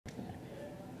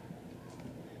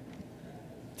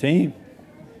Team.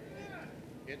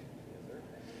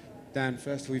 Dan,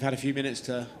 first of all, we've had a few minutes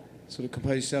to sort of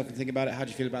compose yourself and think about it. How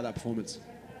do you feel about that performance?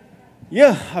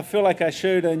 Yeah, I feel like I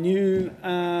showed a new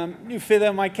feather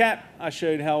in my cap. I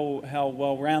showed how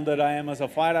well-rounded I am as a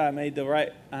fighter. I made the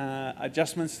right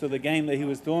adjustments to the game that he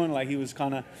was doing. Like, he was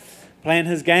kind of playing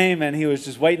his game, and he was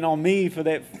just waiting on me for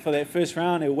that first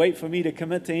round. He'd wait for me to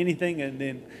commit to anything, and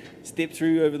then step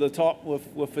through over the top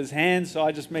with his hands. So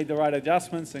I just made the right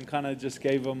adjustments and kind of just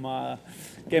gave him a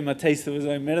taste of his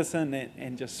own medicine,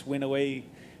 and just went away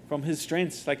from his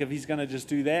strengths. Like, if he's going to just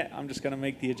do that, I'm just going to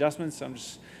make the adjustments. I'm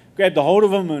just grabbed a hold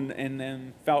of him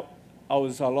and felt I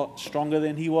was a lot stronger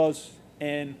than he was,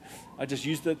 and I just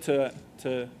used it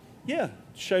to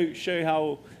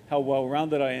show how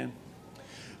well-rounded I am.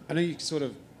 I know you sort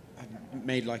of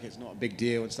made like it's not a big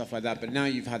deal and stuff like that, but now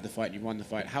you've had the fight and you've won the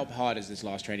fight. How hard has this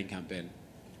last training camp been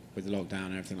with the lockdown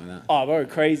and everything like that? Oh, bro,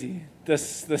 crazy.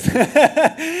 This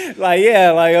like,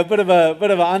 yeah, like a bit of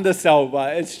an undersell,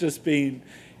 but it's just been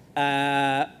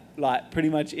like pretty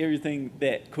much everything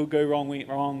that could go wrong went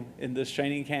wrong in this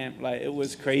training camp. Like, it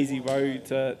was crazy, bro.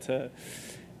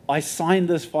 I signed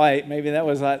this fight. Maybe that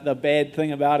was like the bad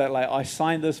thing about it. Like, I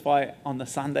signed this fight on the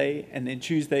Sunday, and then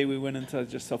Tuesday we went into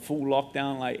just a full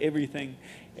lockdown. Like,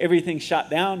 everything shut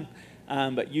down.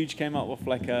 But Huge came up with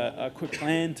like a quick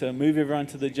plan to move everyone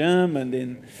to the gym, and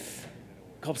then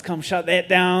cops come shut that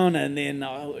down, and then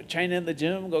training in the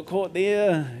gym, got caught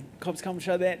there. Cops come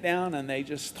shut that down, and they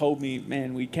just told me,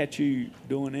 man, we catch you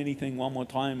doing anything one more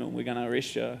time and we're going to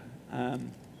arrest you.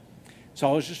 So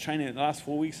I was just training the last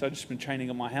 4 weeks. I've just been training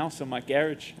in my house, in my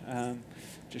garage,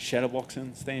 just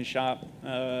shadowboxing, staying sharp,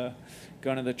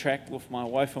 going to the track with my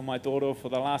wife and my daughter for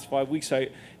the last 5 weeks. So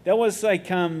that was like,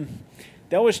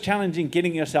 that was challenging,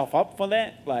 getting yourself up for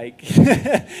that. Like,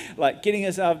 like getting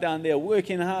yourself down there,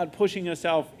 working hard, pushing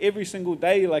yourself every single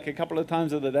day, like a couple of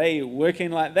times of the day,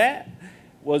 working like that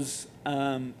was,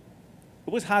 it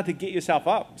was hard to get yourself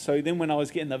up. So then when I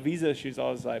was getting the visa issues,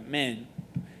 I was like, man,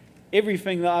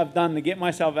 everything that I've done to get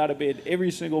myself out of bed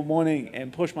every single morning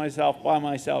and push myself by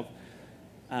myself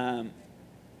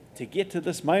to get to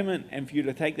this moment, and for you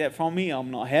to take that from me, I'm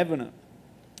not having it.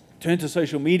 Turned to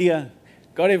social media,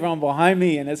 got everyone behind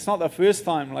me, and it's not the first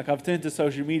time. Like, I've turned to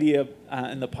social media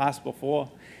in the past before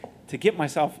to get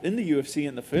myself in the UFC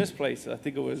in the first place. I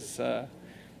think it was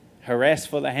harass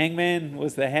for the hangman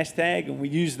was the hashtag, and we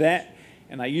used that.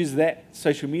 And I used that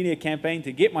social media campaign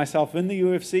to get myself in the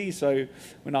UFC. So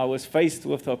when I was faced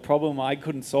with a problem I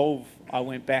couldn't solve, I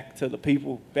went back to the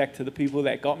people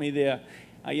that got me there.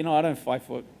 You know, I don't fight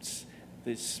for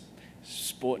this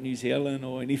Sport New Zealand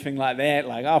or anything like that.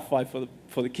 Like, I fight for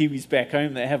the Kiwis back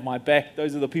home that have my back.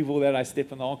 Those are the people that I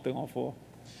step in the octagon for.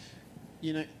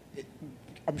 You know,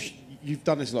 you've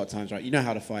done this a lot of times, right? You know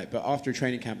how to fight, but after a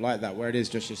training camp like that, where it is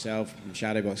just yourself and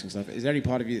shadowboxing stuff, is there any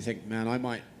part of you that think, man, I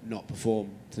might not perform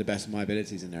to the best of my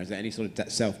abilities in there? Is there any sort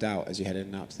of self-doubt as you head in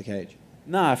and out to the cage?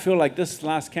 No, I feel like this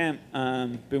last camp,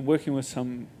 been working with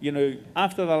some, you know,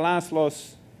 after the last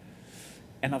loss,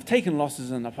 and I've taken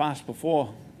losses in the past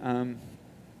before, and,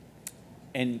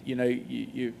 you know,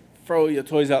 you throw your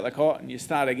toys out the cot and you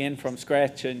start again from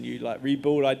scratch and you, like,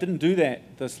 rebuild. I didn't do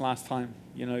that this last time.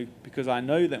 You know, because I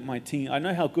know that my team, I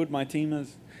know how good my team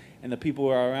is and the people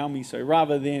who are around me. So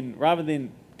rather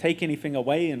than take anything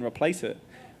away and replace it,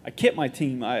 I kept my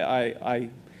team. I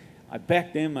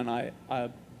backed them, and I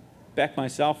backed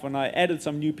myself, and I added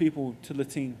some new people to the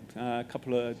team. A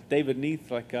couple of David Neath,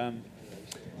 like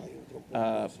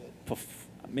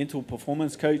mental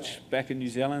performance coach back in New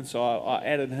Zealand. So I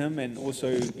added him, and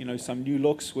also, you know, some new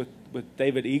looks with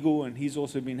David Eagle, and he's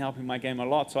also been helping my game a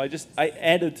lot. So I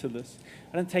added to this.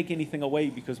 I didn't take anything away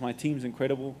because my team's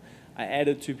incredible. I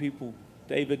added two people,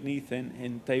 David Neath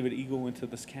and David Eagle, into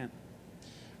this camp.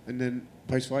 And then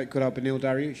post-fight, got up Beneil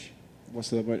Dariush. What's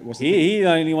the He's the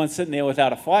only one sitting there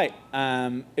without a fight.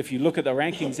 If you look at the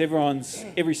rankings,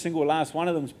 every single last one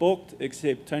of them's booked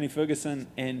except Tony Ferguson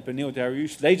and Beneil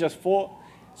Dariush. They just fought,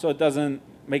 so it doesn't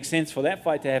make sense for that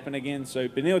fight to happen again. So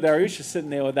Beneil Dariush is sitting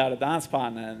there without a dance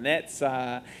partner, and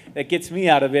that gets me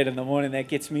out of bed in the morning. That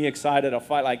gets me excited. A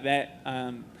fight like that,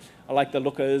 I like the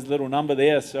look of his little number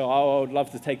there, so I would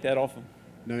love to take that off him.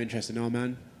 No interest in our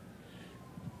man?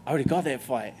 I already got that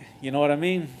fight. You know what I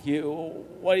mean?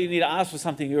 Why do you need to ask for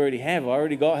something you already have? I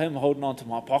already got him holding on to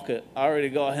my pocket. I already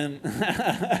got him.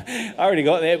 I already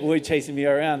got that boy chasing me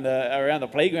around the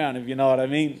playground, if you know what I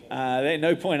mean. There ain't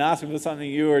no point asking for something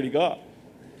you already got.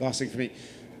 Last thing for me.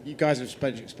 You guys have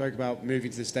spoke about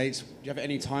moving to the States. Do you have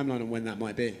any timeline on when that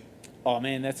might be? Oh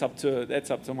man, that's up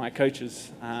to my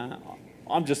coaches.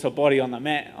 I'm just a body on the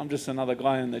mat. I'm just another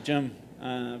guy in the gym.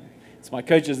 it's my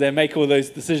coaches that make all those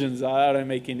decisions. I don't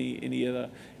make any of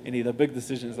the big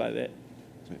decisions like that.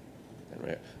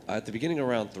 Right. At the beginning of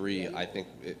round 3, I think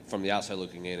from the outside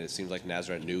looking in, it seems like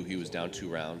Nasrat knew he was down 2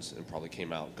 rounds and probably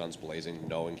came out guns blazing,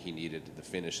 knowing he needed the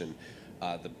finish. And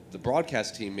the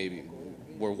broadcast team maybe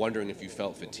were wondering if you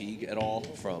felt fatigue at all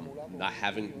from not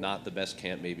having the best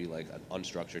camp, maybe like an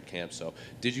unstructured camp. So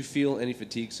did you feel any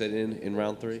fatigue set in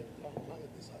round 3?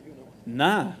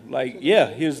 Nah, like,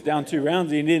 yeah, he was down 2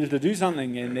 rounds. He needed to do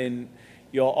something, and then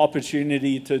your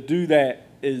opportunity to do that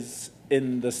is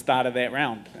in the start of that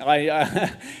round.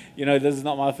 You know, this is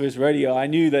not my first rodeo. I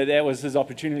knew that was his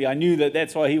opportunity. I knew that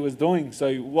that's what he was doing.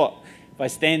 So what? If I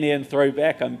stand there and throw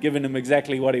back, I'm giving him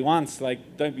exactly what he wants. Like,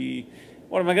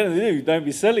 what am I going to do? Don't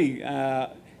be silly.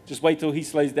 Just wait till he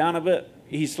slows down a bit.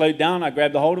 He slowed down. I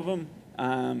grabbed a hold of him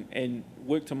and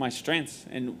worked on my strengths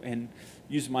and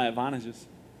used my advantages.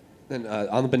 And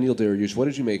on the Beneil Dariush, what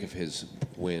did you make of his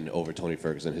win over Tony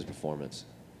Ferguson, his performance?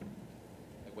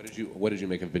 What did you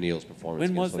make of Beneil's performance?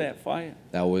 When was that fight?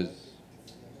 That was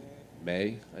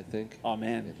May, I think. Oh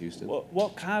man, in Houston.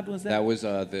 What card was that? That was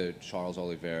the Charles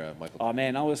Oliveira, Michael. Oh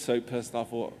man, I was so pissed. I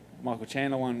thought Michael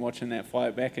Chandler won watching that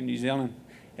fight back in New Zealand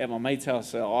at my mate's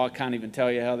house. So I can't even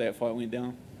tell you how that fight went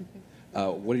down.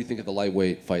 What do you think of the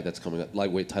lightweight fight that's coming up?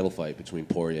 Lightweight title fight between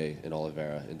Poirier and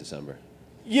Oliveira in December.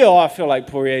 Yeah, I feel like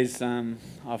Poirier's got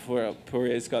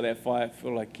that fight. I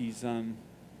feel like he's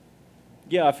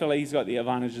yeah, I feel like he's got the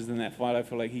advantages in that fight. I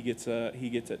feel like he gets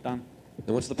it done.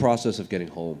 And what's the process of getting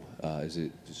home? Is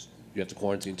it just you have to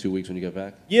quarantine 2 weeks when you get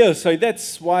back? Yeah, so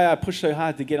that's why I pushed so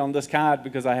hard to get on this card,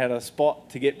 because I had a spot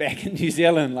to get back in New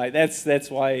Zealand. Like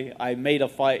that's why I made a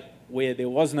fight where there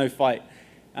was no fight.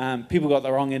 People got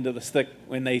the wrong end of the stick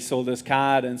when they saw this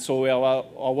card and saw where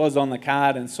I was on the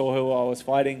card and saw who I was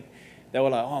fighting. They were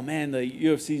like, oh man, the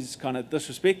UFC's kind of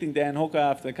disrespecting Dan Hooker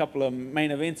after a couple of main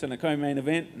events and a co-main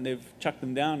event, and they've chucked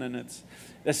him down, and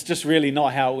that's just really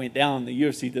not how it went down. The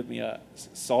UFC did me a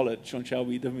solid. Sean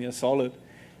Shelby did me a solid.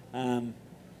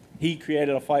 He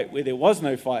created a fight where there was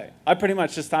no fight. I pretty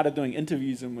much just started doing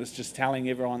interviews and was just telling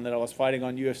everyone that I was fighting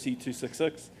on UFC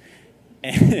 266.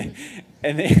 And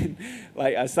then,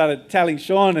 like, I started telling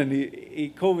Sean, and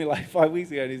he called me like 5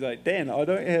 weeks ago, and he's like, Dan, I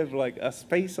don't have like a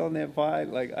space on that fight.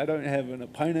 Like, I don't have an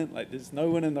opponent. Like, there's no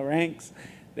one in the ranks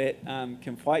that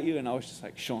can fight you. And I was just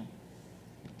like, Sean,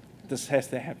 this has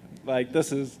to happen. Like,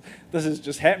 this is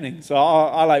just happening. So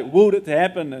I like willed it to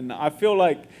happen, and I feel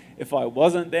like if I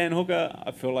wasn't Dan Hooker, I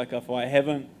feel like if I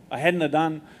hadn't have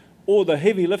done all the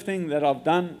heavy lifting that I've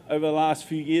done over the last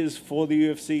few years for the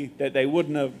UFC, that they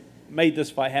wouldn't have made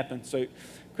this fight happen. So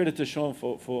credit to Sean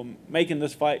for making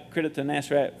this fight. Credit to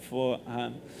Nasrat for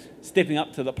stepping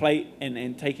up to the plate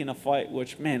and taking a fight,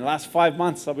 which, man, the last 5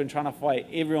 months I've been trying to fight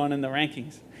everyone in the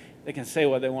rankings. They can say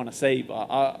what they want to say, but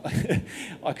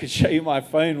I could show you my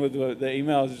phone with the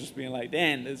emails just being like,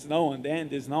 Dan, there's no one. Dan,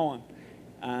 there's no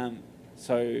one.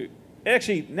 So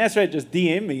actually, Nasrat just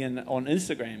DM'd me on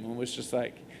Instagram and was just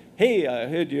like, hey, I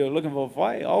heard you're looking for a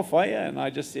fight. I'll fight you. And I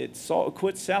just said,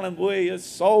 quit selling, boy. You're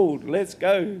sold. Let's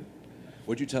go.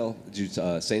 Did you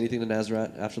say anything to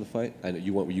Nasrat after the fight? I know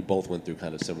you both went through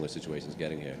kind of similar situations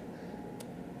getting here.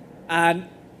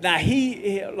 Nah,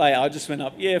 he like, I just went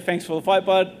up, yeah, thanks for the fight,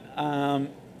 bud. And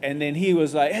then he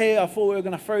was like, hey, I thought we were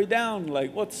going to throw down.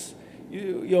 Like,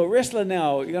 you're a wrestler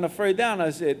now. You're going to throw down.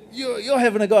 I said, you're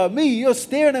having a go at me. You're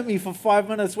staring at me for 5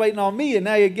 minutes waiting on me, and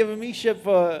now you're giving me shit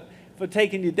for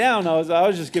taking you down. I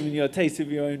was just giving you a taste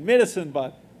of your own medicine,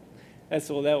 but that's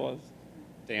all that was.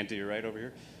 Dan, to your right over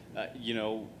here. You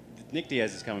know, Nick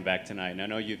Diaz is coming back tonight, and I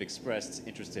know you've expressed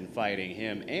interest in fighting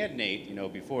him and Nate, you know,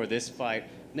 before this fight.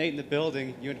 Nate in the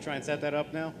building, you want to try and set that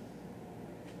up now?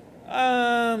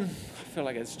 I feel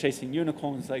like it's chasing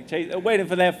unicorns, like waiting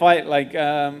for that fight. Like,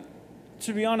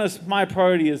 to be honest, my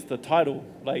priority is the title.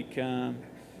 Like,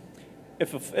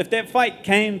 if that fight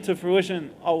came to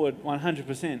fruition, I would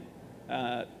 100%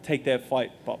 take that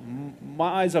fight. But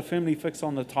my eyes are firmly fixed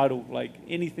on the title. Like,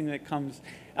 anything that comes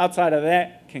outside of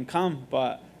that can come.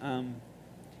 But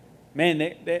man,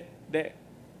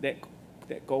 that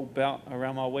gold belt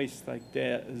around my waist, like,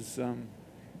 there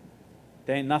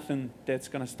ain't nothing that's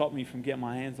gonna stop me from getting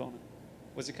my hands on it.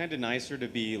 Was it kind of nicer to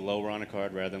be lower on a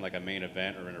card rather than like a main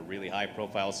event or in a really high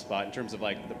profile spot in terms of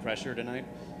like the pressure tonight?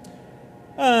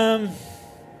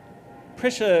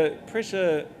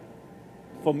 Pressure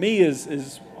for me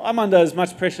is I'm under as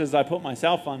much pressure as I put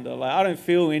myself under. Like, I don't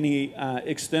feel any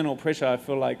external pressure. I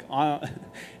feel like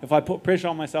if I put pressure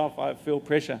on myself, I feel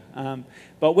pressure.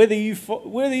 But whether you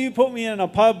put me in a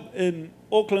pub in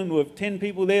Auckland with 10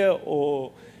 people there,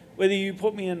 or whether you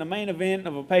put me in the main event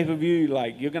of a pay-per-view,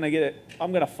 like, you're gonna get it.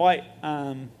 I'm gonna fight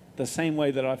the the same way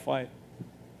that I fight.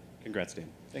 Congrats, Dan.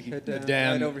 Thank you.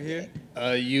 Dan, right over here.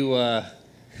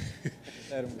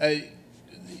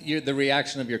 The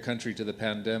reaction of your country to the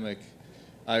pandemic,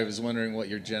 I was wondering what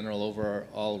your general overall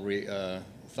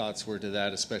thoughts were to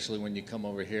that, especially when you come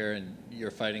over here and you're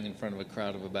fighting in front of a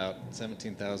crowd of about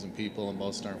 17,000 people and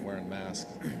most aren't wearing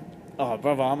masks. Oh,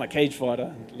 brother, I'm a cage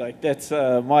fighter. Like, that's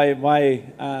my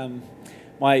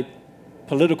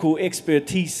political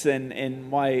expertise and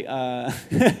my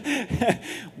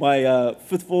my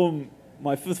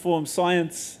fifth form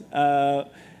science.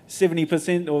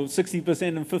 70% or 60%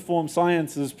 in fifth form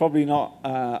science is probably not.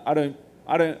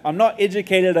 I'm not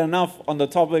educated enough on the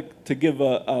topic to give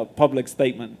a public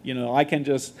statement. You know, I can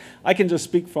just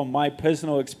speak from my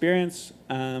personal experience,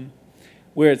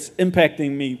 where it's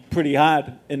impacting me pretty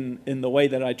hard in the way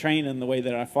that I train and the way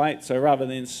that I fight. So rather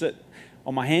than sit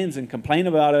on my hands and complain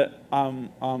about it,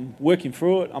 I'm working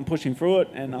through it, I'm pushing through it,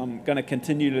 and I'm going to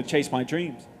continue to chase my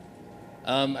dreams.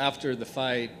 After the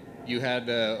fight, you had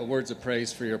words of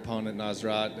praise for your opponent,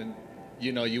 Nasrat, and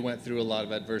you know, you went through a lot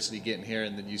of adversity getting here,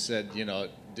 and then you said, you know,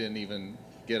 it didn't even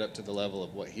get up to the level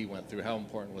of what he went through. How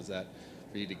important was that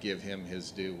for you to give him his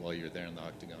due while you were there in the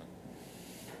octagon?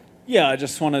 Yeah, I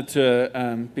just wanted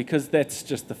to, because that's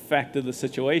just the fact of the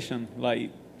situation.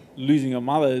 Like, losing a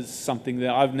mother is something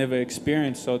that I've never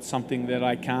experienced, so it's something that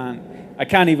I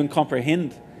can't even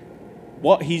comprehend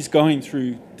what he's going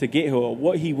through to get here, or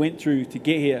what he went through to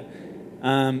get here.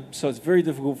 So it's very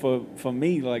difficult for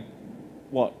me, like,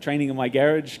 training in my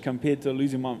garage compared to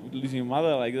losing a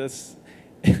mother, like,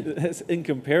 that's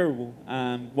incomparable.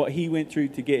 What he went through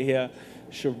to get here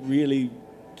should really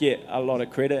get a lot of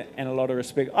credit and a lot of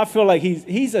respect. I feel like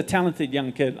he's a talented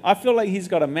young kid. I feel like he's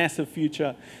got a massive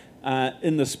future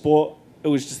in the sport. It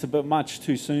was just a bit much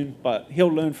too soon, but he'll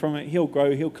learn from it. He'll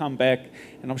grow. He'll come back,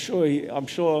 and I'm sure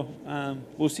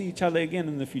we'll see each other again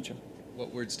in the future.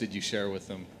 What words did you share with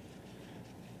him?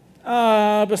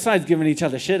 Besides giving each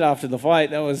other shit after the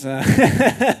fight, that was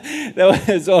that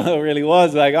was all it really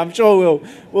was. Like, I'm sure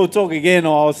we'll talk again,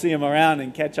 or I'll see him around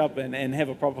and catch up and have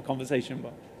a proper conversation.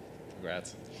 But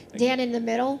congrats. Dan, in the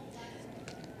middle.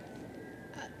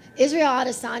 Israel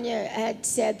Adesanya had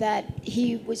said that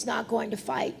he was not going to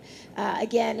fight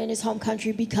again in his home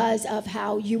country because of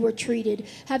how you were treated.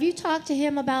 Have you talked to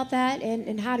him about that,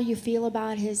 and how do you feel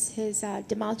about his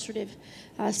demonstrative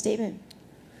statement?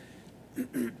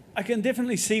 I can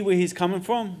definitely see where he's coming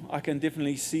from. I can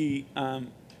definitely see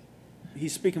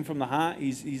he's speaking from the heart.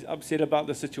 He's upset about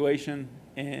the situation,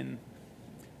 and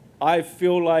I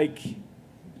feel like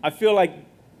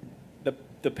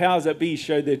the powers that be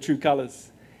showed their true colors.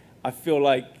 I feel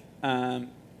like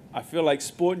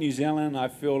Sport New Zealand, I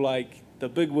feel like the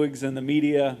bigwigs in the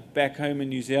media back home in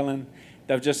New Zealand,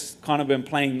 they've just kind of been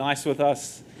playing nice with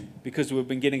us because we've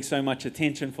been getting so much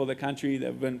attention for the country.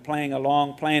 They've been playing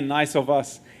along, playing nice of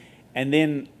us, and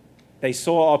then they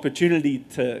saw opportunity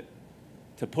to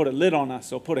put a lid on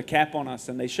us or put a cap on us,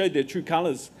 and they showed their true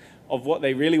colors of what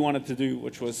they really wanted to do,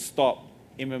 which was stop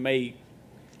MMA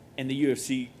and the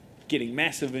UFC getting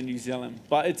massive in New Zealand.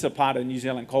 But it's a part of New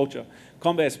Zealand culture.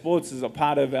 Combat sports is a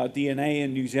part of our DNA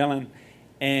in New Zealand,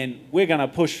 and we're going to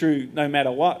push through no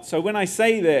matter what. So when I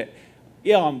say that,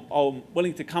 yeah, I'm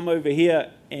willing to come over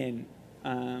here and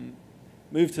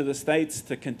move to the States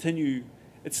to continue.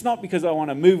 It's not because I want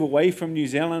to move away from New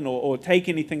Zealand or take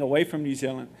anything away from New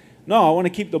Zealand. No, I want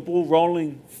to keep the ball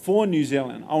rolling for New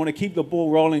Zealand. I want to keep the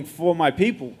ball rolling for my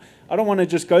people. I don't want to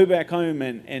just go back home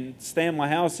and stay in my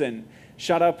house and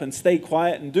shut up and stay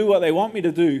quiet and do what they want me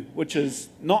to do, which is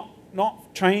not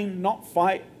train, not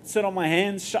fight, sit on my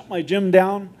hands, shut my gym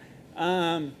down,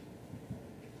 and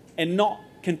not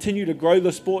continue to grow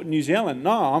the sport in New Zealand.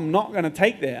 No, I'm not going to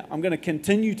take that. I'm going to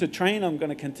continue to train. I'm going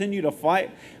to continue to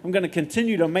fight. I'm going to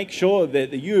continue to make sure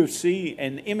that the UFC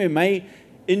and MMA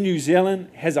in New Zealand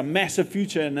has a massive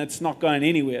future, and it's not going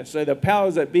anywhere. So the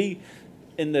powers that be,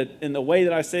 in the way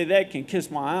that I say that, can kiss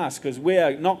my ass, because we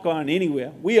are not going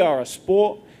anywhere. We are a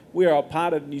sport. We are a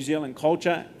part of New Zealand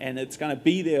culture, and it's going to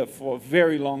be there for a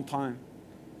very long time.